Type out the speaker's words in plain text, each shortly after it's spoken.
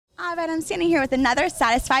All right, I'm standing here with another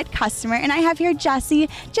satisfied customer, and I have here Jessie.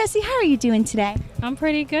 Jessie, how are you doing today? I'm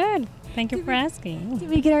pretty good. Thank you for asking. Did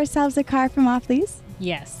we get ourselves a car from OffLease?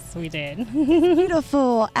 Yes, we did.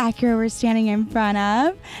 Beautiful Acura we're standing in front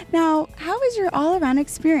of. Now, how was your all-around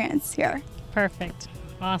experience here? Perfect.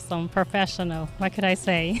 Awesome. Professional. What could I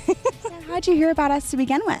say? How'd you hear about us to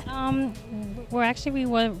begin with? We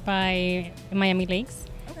went by Miami Lakes,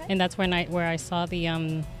 and that's where I saw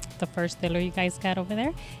the first dealer you guys got over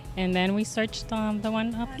there, and then we searched the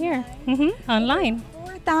one up here online.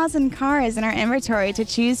 4,000 cars in our inventory to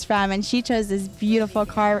choose from, and she chose this beautiful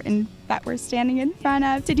car that we're standing in front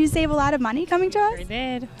of. Did you save a lot of money coming to us? Sure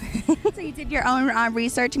did. So you did your own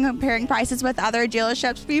research and comparing prices with other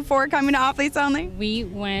dealerships before coming to OffLeaseOnly? We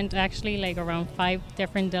went actually like around 5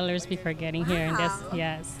 different dealers before getting here, and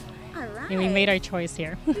yes. All right. And we made our choice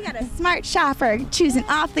here. We got a smart shopper choosing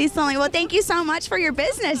OffLeaseOnly. Well, thank you so much for your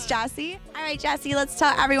business, Jessie. All right, Jessie, let's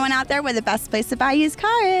tell everyone out there where the best place to buy used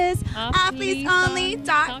car is.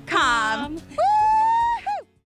 OffLeaseOnly.com. Woo!